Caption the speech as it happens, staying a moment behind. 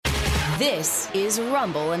This is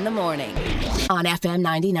Rumble in the Morning on FM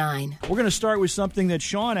 99. We're going to start with something that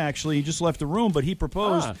Sean actually just left the room, but he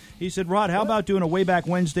proposed. He said, Rod, how about doing a Wayback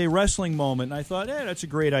Wednesday wrestling moment? And I thought, that's a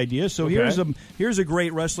great idea. So here's a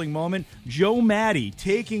great wrestling moment. Joe Maddie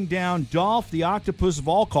taking down Dolph the Octopus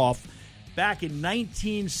Volkov back in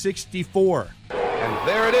 1964. And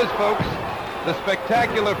there it is, folks. The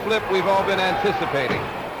spectacular flip we've all been anticipating.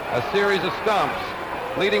 A series of stomps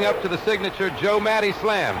leading up to the signature Joe Maddie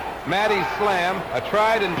Slam. Maddie's Slam, a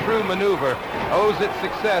tried and true maneuver, owes its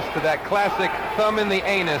success to that classic thumb in the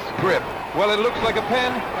anus grip. Well, it looks like a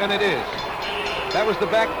pen, and it is. That was the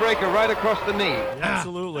backbreaker right across the knee.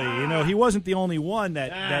 Absolutely. You know, he wasn't the only one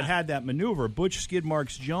that had that maneuver. Butch Skid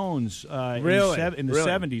Marks Jones in the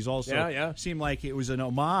 70s also seemed like it was an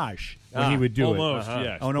homage when he would do almost, it.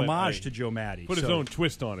 Yes. An homage to Joe Maddie. Put his own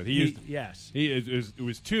twist on it. It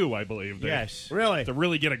was two, I believe. Yes. Really? To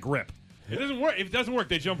really get a grip. It doesn't work. If it doesn't work,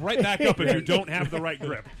 they jump right back up if you don't have the right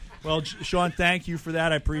grip. Well, Sean, thank you for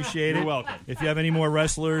that. I appreciate it. You're welcome. If you have any more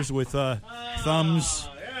wrestlers with thumbs,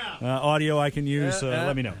 audio I can use,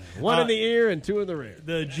 let me know. One in the ear and two in the rear.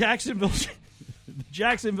 The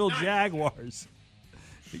Jacksonville Jaguars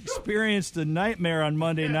experienced a nightmare on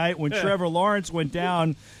Monday night when Trevor Lawrence went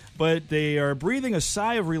down, but they are breathing a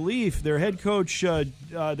sigh of relief. Their head coach, George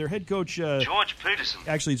Peterson.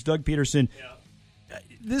 Actually, it's Doug Peterson. Yeah.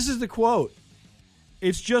 This is the quote.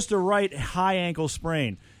 It's just a right high ankle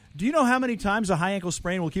sprain. Do you know how many times a high ankle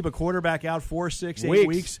sprain will keep a quarterback out 4, 6, 8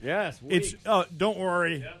 weeks? Yes, weeks. Don't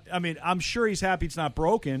worry. Yeah. I mean, I'm sure he's happy it's not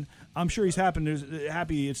broken. I'm sure he's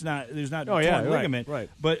happy it's not. There's not torn ligament. Right.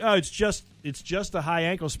 But it's just a high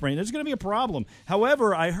ankle sprain. There's going to be a problem.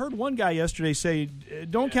 However, I heard one guy yesterday say,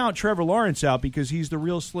 "Don't count Trevor Lawrence out because he's the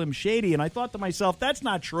real Slim Shady." And I thought to myself, that's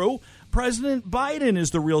not true. President Biden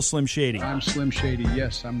is the real Slim Shady. I'm Slim Shady.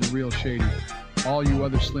 Yes, I'm the real Shady. All you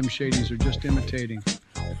other Slim Shadys are just imitating.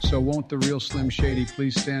 So won't the real Slim Shady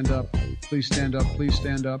please stand up? Please stand up. Please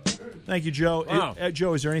stand up. Thank you, Joe. Wow.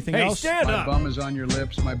 Joe, is there anything else? Stand My up. bum is on your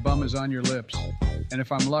lips. My bum is on your lips. And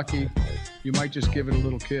if I'm lucky, you might just give it a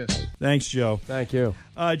little kiss. Thanks, Joe. Thank you.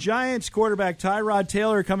 Giants quarterback Tyrod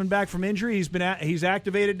Taylor coming back from injury. He's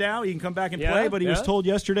activated now. He can come back and play, but he was told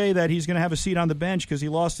yesterday that he's going to have a seat on the bench because he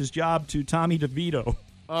lost his job to Tommy DeVito.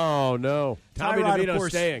 Oh, no. Tommy DeVito's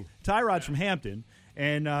staying. Tyrod's from Hampton.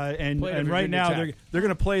 And right now they're going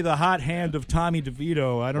to play the hot hand of Tommy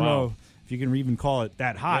DeVito. I don't know if you can even call it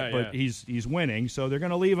that hot, but he's winning. So they're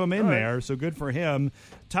going to leave him in there. So good for him.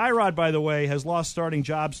 Tyrod, by the way, has lost starting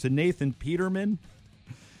jobs to Nathan Peterman,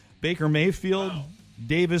 Baker Mayfield,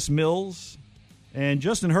 Davis Mills, and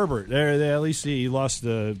Justin Herbert. At least he lost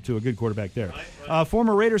to a good quarterback there.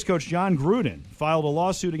 Former Raiders coach John Gruden filed a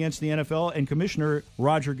lawsuit against the NFL and Commissioner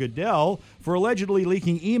Roger Goodell for allegedly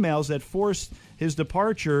leaking emails that forced his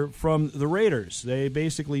departure from the Raiders. They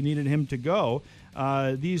basically needed him to go.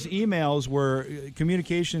 These emails were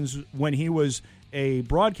communications when he was a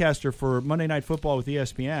broadcaster for Monday Night Football with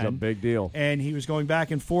ESPN. It's a big deal. And he was going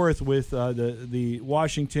back and forth with the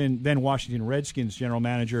Washington Redskins general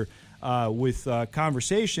manager with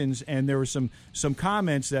conversations, and there were some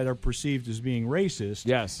comments that are perceived as being racist.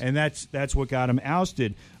 Yes. And that's what got him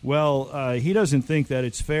ousted. Well, he doesn't think that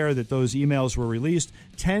it's fair that those emails were released.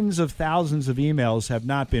 Tens of thousands of emails have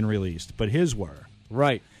not been released, but his were.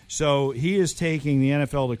 Right. So he is taking the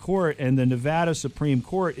NFL to court, and the Nevada Supreme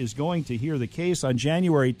Court is going to hear the case on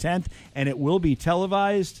January 10th, and it will be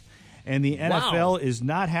televised. And the NFL is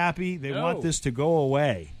not happy. They want this to go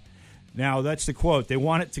away. Now, that's the quote. They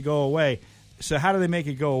want it to go away. So how do they make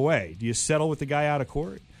it go away? Do you settle with the guy out of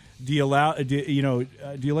court? Do you let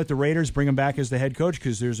the Raiders bring him back as the head coach?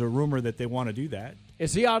 Because there's a rumor that they want to do that.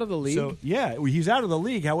 Is he out of the league? So, yeah, he's out of the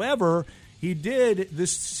league. However, he did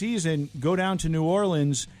this season go down to New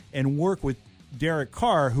Orleans and work with Derek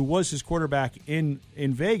Carr, who was his quarterback in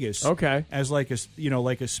Vegas. Okay. As like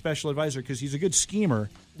a special advisor, because he's a good schemer.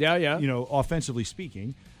 Yeah. Offensively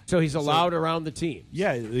speaking. So he's allowed around the team.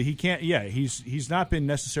 Yeah, he can't. Yeah, he's not been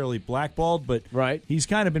necessarily blackballed, but he's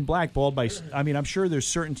kind of been blackballed by. I mean, I'm sure there's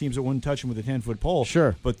certain teams that wouldn't touch him with a 10-foot pole.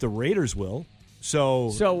 Sure, but the Raiders will. So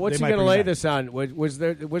what's he going to lay this on? Was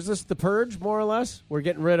this the purge, more or less? We're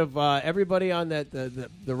getting rid of everybody on the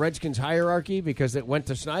Redskins hierarchy because it went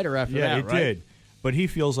to Snyder after that. Yeah, it right? did. But he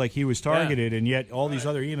feels like he was targeted, and yet all these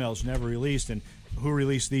other emails never released. And who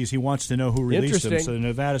released these? He wants to know who released them. So the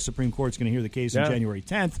Nevada Supreme Court's going to hear the case on January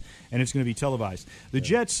 10th, and it's going to be televised. The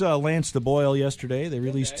Jets lanced the Boyle yesterday. They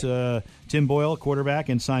released Tim Boyle, quarterback,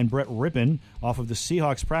 and signed Brett Rippon off of the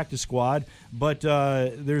Seahawks practice squad. But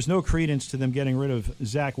there's no credence to them getting rid of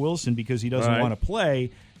Zach Wilson because he doesn't want to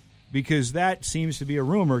play. because that seems to be a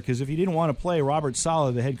rumor, because if he didn't want to play, Robert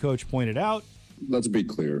Saleh, the head coach, pointed out. Let's be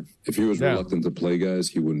clear. If he was reluctant to play, guys,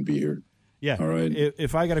 he wouldn't be here. Yeah. All right.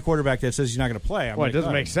 If I got a quarterback that says he's not going to play, it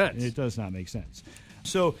doesn't make sense. It does not make sense.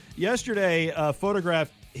 So yesterday, a photograph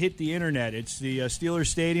hit the internet. It's the Steelers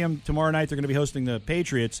Stadium. Tomorrow night, they're going to be hosting the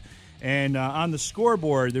Patriots. And on the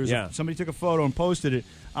scoreboard, somebody took a photo and posted it.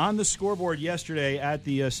 On the scoreboard yesterday at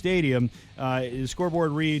the stadium, the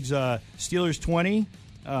scoreboard reads Steelers 20,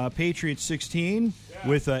 Patriots 16,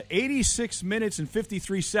 with 86 minutes and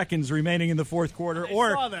 53 seconds remaining in the fourth quarter,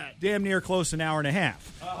 or damn near close an hour and a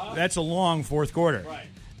half. That's a long fourth quarter.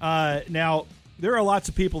 Right. Now, there are lots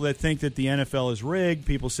of people that think that the NFL is rigged.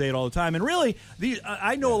 People say it all the time. And really,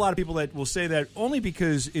 I know a lot of people that will say that only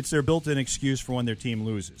because it's their built-in excuse for when their team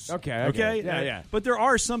loses. Okay? Yeah. But there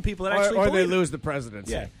are some people that actually believe they lose the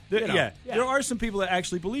presidency. There are some people that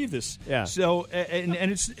actually believe this. Yeah. So,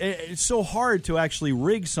 and it's so hard to actually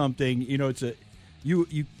rig something. You know,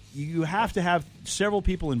 you have to have several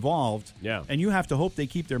people involved. Yeah. And you have to hope they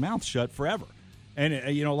keep their mouths shut forever. And,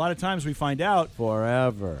 a lot of times we find out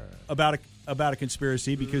about a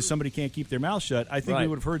conspiracy because somebody can't keep their mouth shut. I think we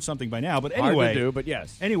would have heard something by now. But anyway, hard to do, but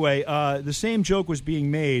yes. Anyway, the same joke was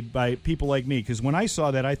being made by people like me, because when I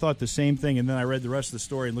saw that, I thought the same thing, and then I read the rest of the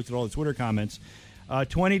story and looked at all the Twitter comments.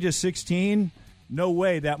 20-16, no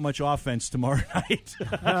way that much offense tomorrow night.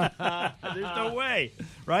 There's no way,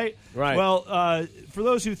 right? Right. Well, for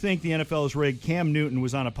those who think the NFL is rigged, Cam Newton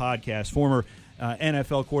was on a podcast, former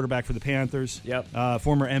NFL quarterback for the Panthers,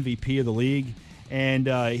 former MVP of the league. And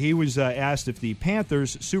he was asked if the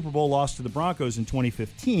Panthers' Super Bowl loss to the Broncos in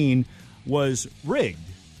 2015 was rigged.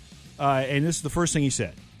 And this is the first thing he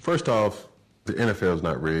said. First off, the NFL is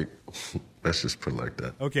not rigged. Let's just put it like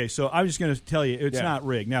that. Okay, so I'm just going to tell you it's not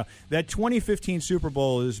rigged. Now, that 2015 Super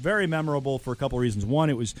Bowl is very memorable for a couple of reasons. One,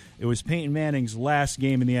 it was Peyton Manning's last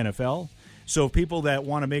game in the NFL. So people that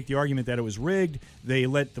want to make the argument that it was rigged, they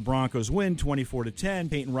let the Broncos win 24-10.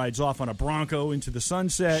 Peyton rides off on a Bronco into the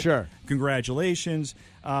sunset. Sure. Congratulations.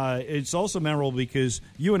 It's also memorable because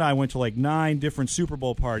you and I went to like 9 different Super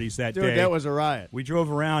Bowl parties that day. Dude, that was a riot. We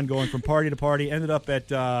drove around going from party to party, ended up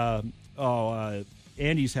at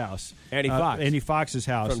Andy's house. Andy Fox's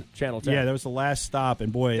house. From Channel 10. Yeah, that was the last stop,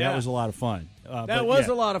 and boy, that was a lot of fun. That was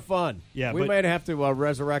a lot of fun. Yeah, we might have to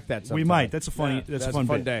resurrect that sometime. We might. That's a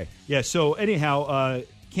fun day. Yeah, so anyhow,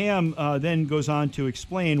 Cam then goes on to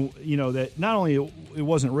explain, that not only it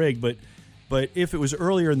wasn't rigged, but if it was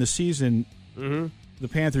earlier in the season, the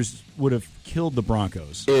Panthers would have killed the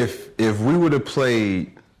Broncos. If we would have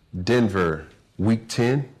played Denver Week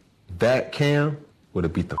 10, that Cam would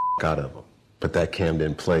have beat the out of them. But that Cam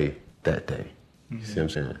didn't play that day. You see what I'm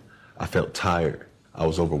saying? I felt tired. I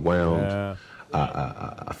was overwhelmed. Yeah.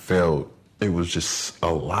 I felt it was just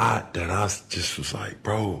a lot that I just was like,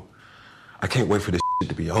 bro, I can't wait for this shit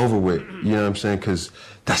to be over with. You know what I'm saying? Because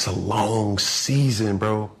that's a long season,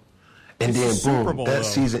 bro. And then, boom, that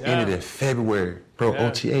season ended in February. Bro,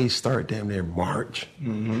 OTAs start damn near March.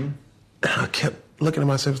 And I kept looking at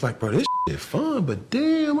myself like, bro, this shit is fun, but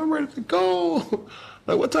damn, I'm ready to go.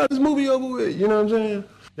 Like, what time is this movie over with? You know what I'm saying?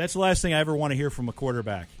 That's the last thing I ever want to hear from a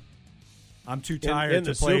quarterback. I'm too tired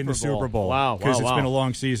to play in the Super Bowl. Wow. Because it's been a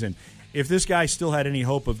long season. If this guy still had any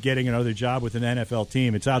hope of getting another job with an NFL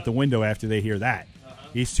team, it's out the window after they hear that.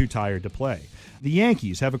 He's too tired to play. The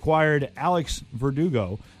Yankees have acquired Alex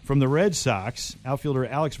Verdugo from the Red Sox, outfielder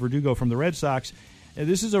Alex Verdugo from the Red Sox. And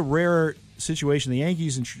this is a rare situation. The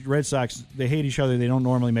Yankees and Red Sox, they hate each other. They don't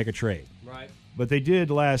normally make a trade. Right. But they did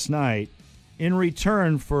last night. In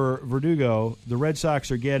return for Verdugo, the Red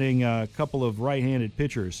Sox are getting a couple of right-handed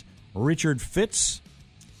pitchers. Richard Fitz.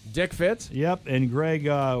 Dick Fitz? Yep, and Greg,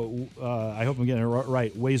 I hope I'm getting it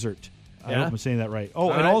right, Wazert. I hope I'm saying that right.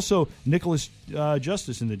 Oh, and also Nicholas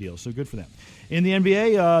Justice in the deal, so good for them. In the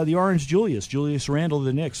NBA, the Orange Julius Randle of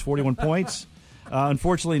the Knicks, 41 points.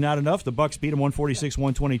 Unfortunately, not enough. The Bucks beat them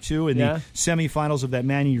 146-122 in the semifinals of that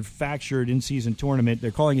manufactured in-season tournament.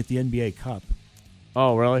 They're calling it the NBA Cup.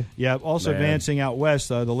 Oh, really? Yeah. Also advancing out west,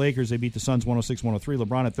 the Lakers, they beat the Suns 106-103.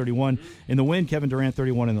 LeBron at 31 in the win. Kevin Durant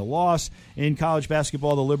 31 in the loss. In college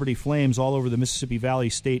basketball, the Liberty Flames all over the Mississippi Valley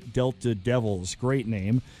State Delta Devils. Great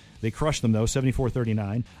name. They crushed them, though,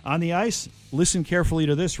 74-39. On the ice, listen carefully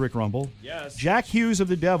to this, Rick Rumble. Yes. Jack Hughes of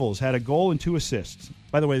the Devils had a goal and 2 assists.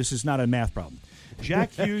 By the way, this is not a math problem.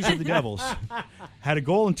 Jack Hughes of the Devils had a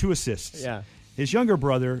goal and 2 assists. Yeah. His younger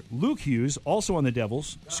brother, Luke Hughes, also on the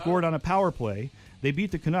Devils, scored on a power play. They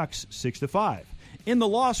beat the Canucks 6-5. In the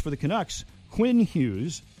loss for the Canucks, Quinn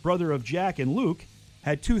Hughes, brother of Jack and Luke,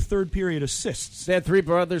 had 2 third-period assists. They had 3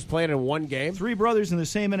 brothers playing in one game? 3 brothers in the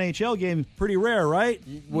same NHL game. Pretty rare, right?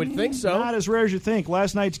 You would think so. Not as rare as you think.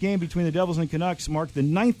 Last night's game between the Devils and Canucks marked the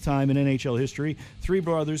 9th time in NHL history 3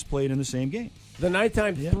 brothers played in the same game. The 9th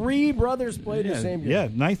time 3 brothers played in the same game? Yeah,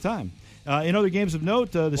 9th time. In other games of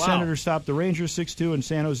note, the Senators stopped the Rangers 6-2 in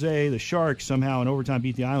San Jose. The Sharks somehow in overtime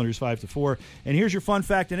beat the Islanders 5-4. And here's your fun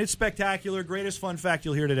fact, and it's spectacular. Greatest fun fact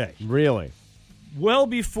you'll hear today. Really? Well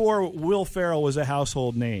before Will Ferrell was a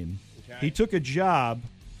household name, he took a job,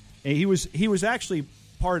 and he was actually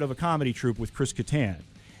part of a comedy troupe with Chris Kattan,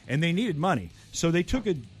 and they needed money. So they took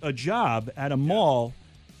a job at a mall.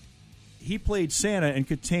 He played Santa, and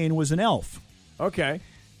Kattan was an elf. Okay.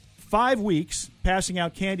 5 weeks, passing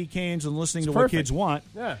out candy canes and listening to what kids want.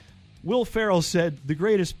 Yeah. Will Ferrell said the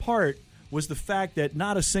greatest part was the fact that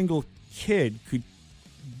not a single kid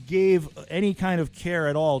gave any kind of care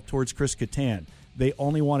at all towards Chris Kattan. They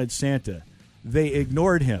only wanted Santa. They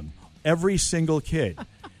ignored him. Every single kid.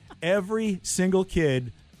 Every single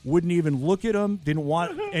kid wouldn't even look at him, didn't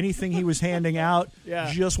want anything he was handing out,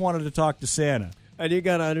 just wanted to talk to Santa. And you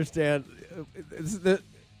got to understand,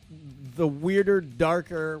 the weirder,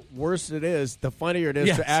 darker, worse it is, the funnier it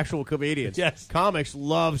is to actual comedians. Yes. Comics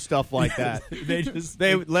love stuff like that.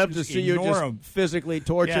 they love to see you just physically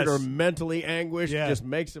tortured or mentally anguished. It just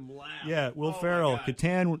makes them laugh. Yeah, Will Ferrell,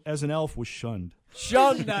 Kattan as an elf was shunned.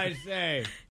 Shunned, I say.